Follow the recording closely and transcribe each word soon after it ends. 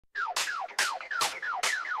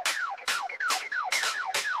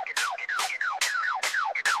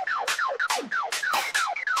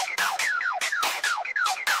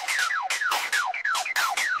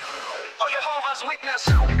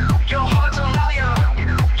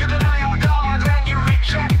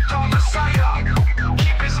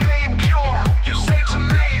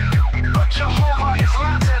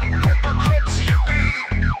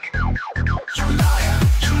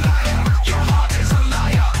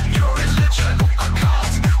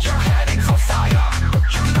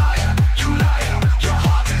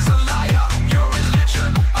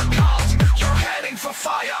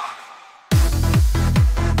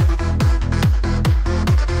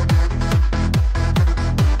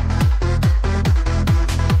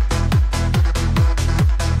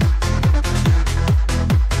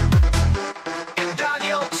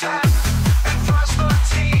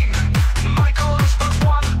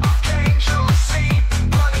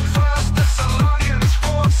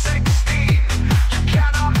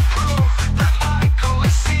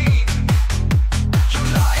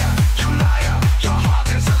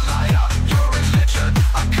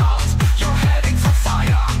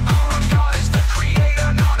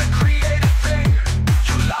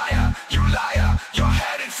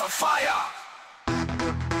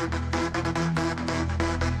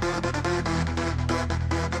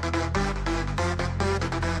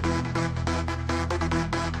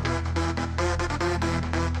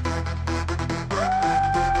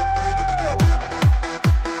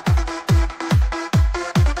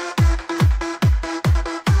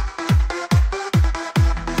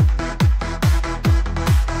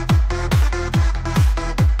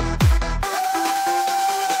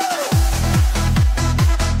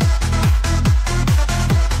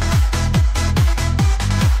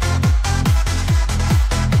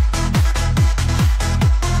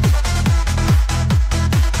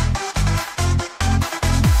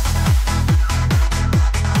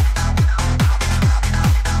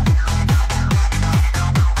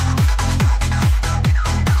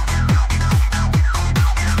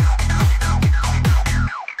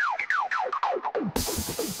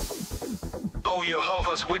O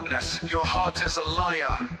Jehovah's Witness, your heart is a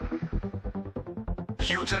liar.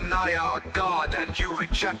 You deny our God and you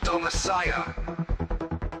reject our Messiah.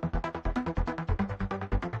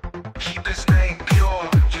 Keep his name pure,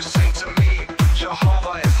 you say to me.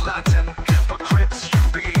 Jehovah is Latin, hypocrites you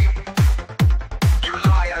be. You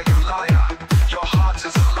liar, your heart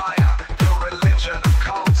is a liar. Your religion a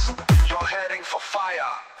cult, you're heading for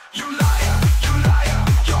fire. You liar,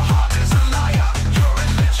 your heart is a liar. Your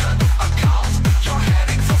religion a cult, you're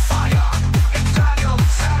heading for fire. In Daniel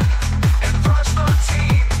 10, in verse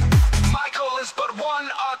 13, Michael is but one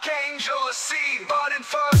archangel is seen. But in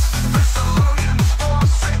thessolonians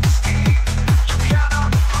 4:16, you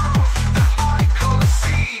cannot prove that Michael is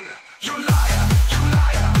seen. You liar,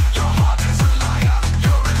 your heart is a liar.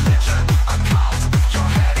 Your religion a cult,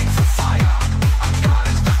 you're heading for fire. Our God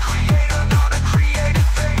is the creator, not a created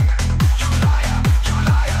thing. You liar,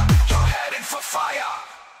 you're heading for fire.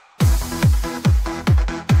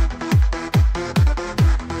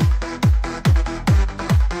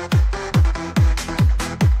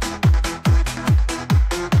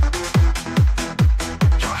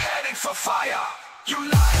 You're heading for fire. You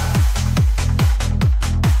liar.